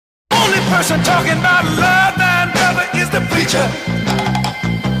person talking about love, thine brother is the preacher.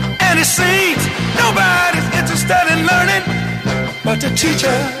 And it seems nobody's interested in learning but the teacher.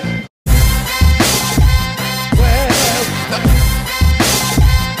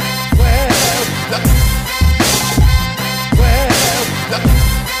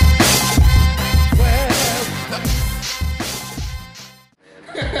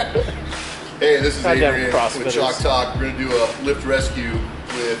 Hey, this is Adrian with Chalk Talk. We're going to do a lift rescue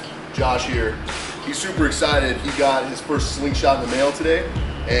with Josh here. He's super excited. He got his first Slingshot in the mail today,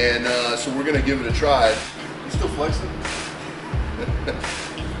 and so we're going to give it a try. You still flexing?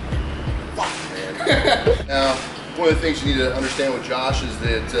 Fuck, man. Now, one of the things you need to understand with Josh is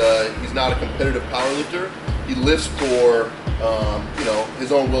that he's not a competitive powerlifter. He lifts for you know,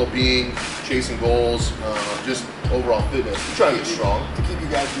 his own well-being, chasing goals, just overall fitness. He's trying to get strong. To keep you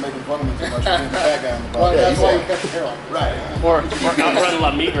guys from making fun of me too much for being the bad guy in the body. Well, yeah, that's why you kept the hair on. Right. Or outrun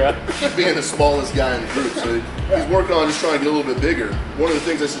La Migra. He's being the smallest guy in the group, so he's working on just trying to get a little bit bigger. One of the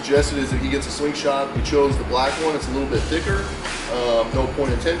things I suggested is that he gets a Slingshot. We chose the black one. It's a little bit thicker, no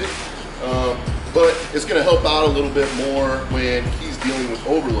point intended. But it's going to help out a little bit more when he's dealing with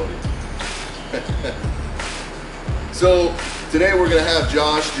overloading. So today we're going to have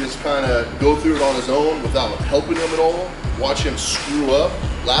Josh just kind of go through it on his own without helping him at all. Watch him screw up,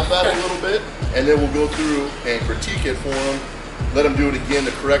 laugh at it a little bit, and then we'll go through and critique it for him. Let him do it again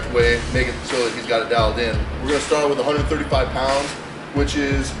the correct way, make it so that he's got it dialed in. We're going to start with 135 pounds, which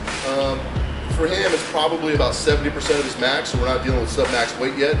is, for him, it's probably about 70% of his max, so we're not dealing with sub-max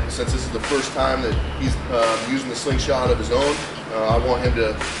weight yet. Since this is the first time that he's using the Slingshot of his own, I want him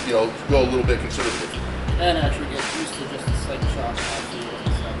to, you know, go a little bit conservative. And actually get used to just the Slingshot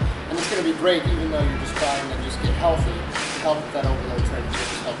and it's going to be great, even though you're just trying to just get healthy, to help with that overload training, to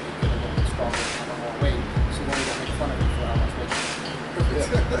just help you get a little bit stronger and have more weight, so then you don't make fun of you for how much weight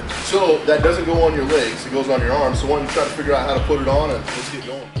you have. So that doesn't go on your legs, it goes on your arms, so why don't you try to figure out how to put it on and let's get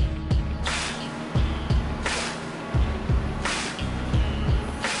going.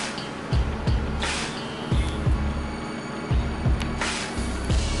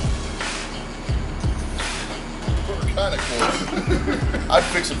 Kind of close. I'd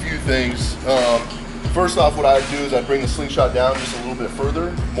fix a few things. First off, what I'd do is I'd bring the Slingshot down just a little bit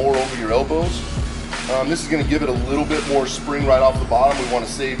further, more over your elbows. This is going to give it a little bit more spring right off the bottom. We want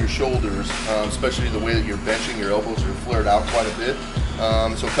to save your shoulders, especially the way that you're benching. Your elbows are flared out quite a bit.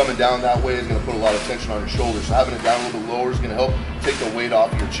 So coming down that way is going to put a lot of tension on your shoulders. So having it down a little bit lower is going to help take the weight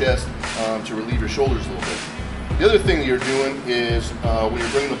off your chest to relieve your shoulders a little bit. The other thing that you're doing is when you're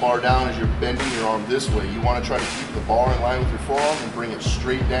bringing the bar down, is you're bending your arm this way. You want to try to keep the bar in line with your forearm and bring it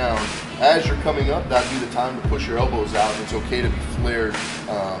straight down. As you're coming up, that'd be the time to push your elbows out. It's okay to be flared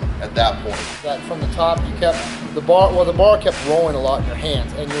at that point. That from the top, you kept the bar. Well, the bar kept rolling a lot in your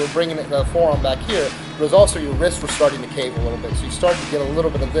hands, and you were bringing it the forearm back here. But it was also your wrists were starting to cave a little bit, so you started to get a little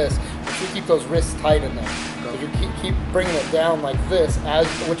bit of this. But you keep those wrists tight in there. So you keep bringing it down like this,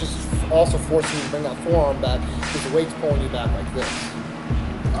 which is also forcing you to bring that forearm back because the weight's pulling you back like this.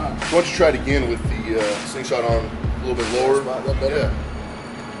 Why don't you try it again with the Slingshot on a little bit lower? A little better. Yeah.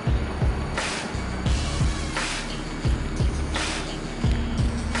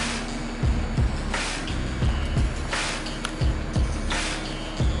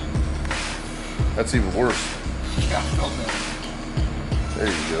 That's even worse. Yeah, I felt that. There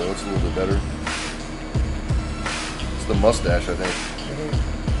you go. That's a little bit better. It's the mustache, I think.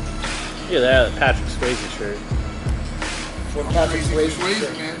 Look at that Patrick Swayze shirt. What Patrick Swayze,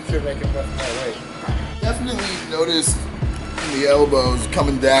 man, should make him lift more weight. Definitely noticed in the elbows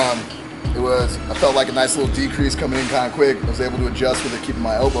coming down. I felt like a nice little decrease coming in kind of quick. I was able to adjust with it, keeping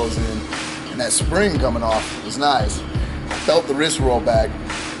my elbows in. And that spring coming off was nice. I felt the wrist roll back,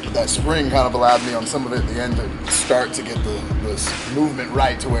 but that spring kind of allowed me on some of it at the end to start to get the movement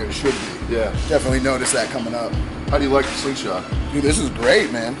right to where it should be. Yeah. Definitely noticed that coming up. How do you like the Slingshot? Dude, this is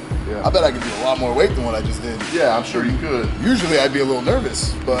great, man. Yeah. I bet I could do a lot more weight than what I just did. Yeah, I'm sure you could. Usually I'd be a little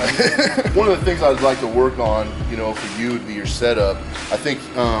nervous, but one of the things I'd like to work on, you know, for you would be your setup. I think,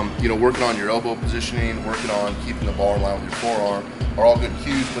 you know, working on your elbow positioning, working on keeping the bar in line with your forearm are all good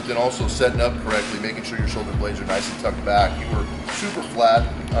cues, but then also setting up correctly, making sure your shoulder blades are nice and tucked back. You were super flat,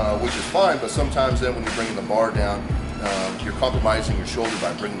 which is fine, but sometimes then when you're bringing the bar down, you're compromising your shoulder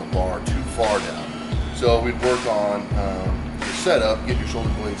by bringing the bar too far down. So we'd work on your setup, get your shoulder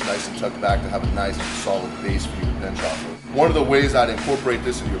blades nice and tucked back to have a nice and solid base for you to bench off of. One of the ways I'd incorporate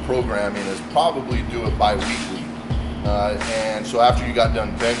this into your programming is probably do it bi-weekly. And so after you got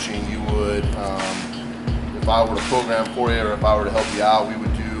done benching, you would, if I were to program for you or if I were to help you out, we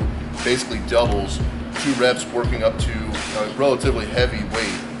would do basically doubles, 2 reps working up to a relatively heavy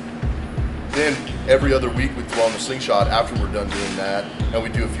weight. Then every other week we throw on the slingshot after we're done doing that, and we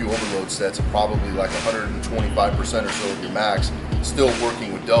do a few overload sets of probably like 125% or so of your max, still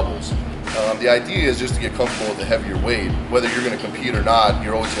working with doubles. The idea is just to get comfortable with a heavier weight. Whether you're going to compete or not,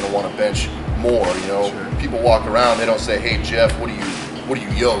 you're always going to want to bench more. You know, Sure. People walk around, they don't say, "Hey Jeff, what do you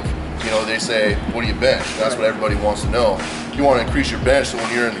yoke?" You know, they say, "What do you bench?" That's what everybody wants to know. You want to increase your bench, so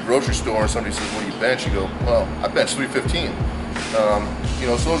when you're in the grocery store and somebody says, "What do you bench?" You go, "Well, I bench 315." You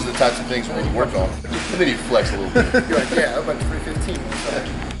know, so those are the types of things we work on. And then you flex a little bit. You're like, yeah, I went 315.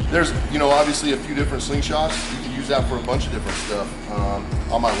 There's, you know, obviously a few different slingshots. You can use that for a bunch of different stuff.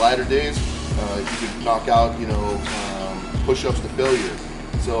 On my lighter days, you could knock out, you know, push-ups to failure.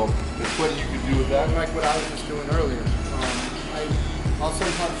 So there's plenty you could do with that. Like what I was just doing earlier. I'll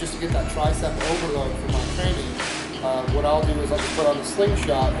sometimes just to get that tricep overload for my training, what I'll do is I'll just put on the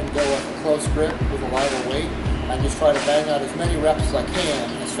slingshot and go with a close grip with a lighter weight and just try to bang out as many reps as I can,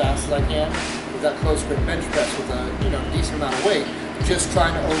 as fast as I can, with that close grip bench press with a decent amount of weight. Just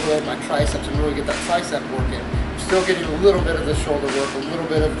trying to overload my triceps and really get that tricep work in. I'm still getting a little bit of the shoulder work, a little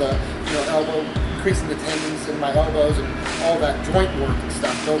bit of the elbow, increasing the tendons in my elbows and all that joint work and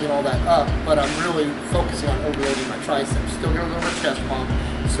stuff, building all that up, but I'm really focusing on overloading my triceps. Still get a little bit of chest pump,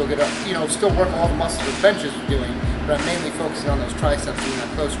 still get still work all the muscles the bench is doing, but I'm mainly focusing on those triceps doing that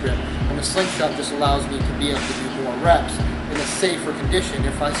close grip. And the slingshot just allows me to be able to do more reps in a safer condition.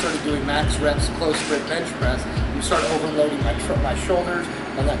 If I started doing max reps, close grip bench press, you start overloading my shoulders,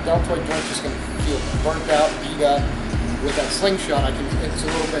 and that deltoid joint's just going to feel burnt out, beat up. With that slingshot, it's a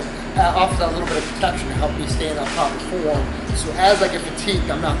little bit, offers that little bit of protection to help me stay in that proper form. So as I get fatigued,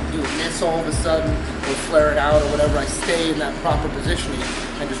 I'm not doing this all of a sudden or flare it out or whatever. I stay in that proper positioning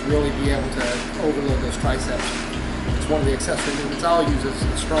and just really be able to overload those triceps. It's one of the accessory movements I'll use as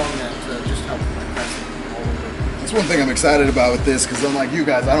a strong net to just help with my pressing. That's one thing I'm excited about with this, because unlike you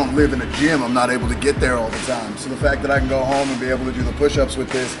guys, I don't live in a gym. I'm not able to get there all the time. So the fact that I can go home and be able to do the push-ups with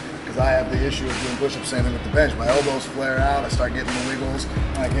this, because I have the issue of doing push-ups standing with the bench. My elbows flare out, I start getting the wiggles,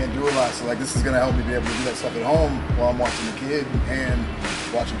 and I can't do a lot. So like, this is gonna help me be able to do that stuff at home while I'm watching the kid and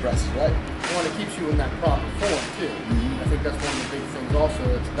watching Price is Right. Well, it keeps you in that proper form too. I think that's one of the big things also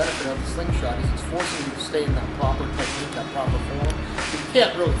that's the benefit of the slingshot is it's forcing you to stay in that proper technique, that proper form. You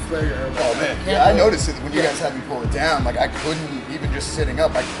can't really flare your elbows. Oh man, yeah, I noticed it when you guys had me pull it down. Like I couldn't, even just sitting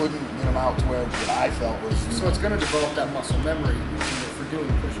up, I couldn't get them out to where what I felt was. So it's going to develop that muscle memory using it for doing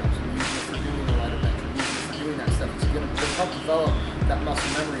push-ups and using it for doing the lighter bench and using it for doing that stuff. It's going to help develop that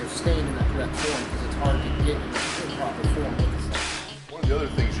muscle memory of staying in that correct form because it's hard to get in proper form with this stuff. One of the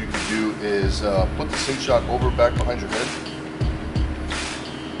other things you can do is put the slingshot over back behind your head.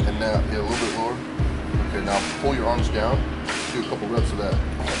 And now, yeah, a little bit lower. Okay, now pull your arms down. Do a couple reps of that.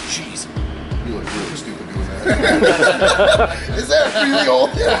 Oh, jeez. You look really stupid doing that. Is that really old?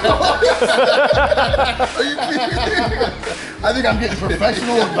 Are you kidding me? I think I'm getting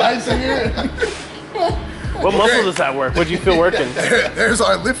professional advice here. What muscle does that work? What do you feel working? There's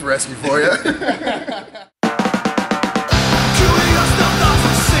our lift rescue for you.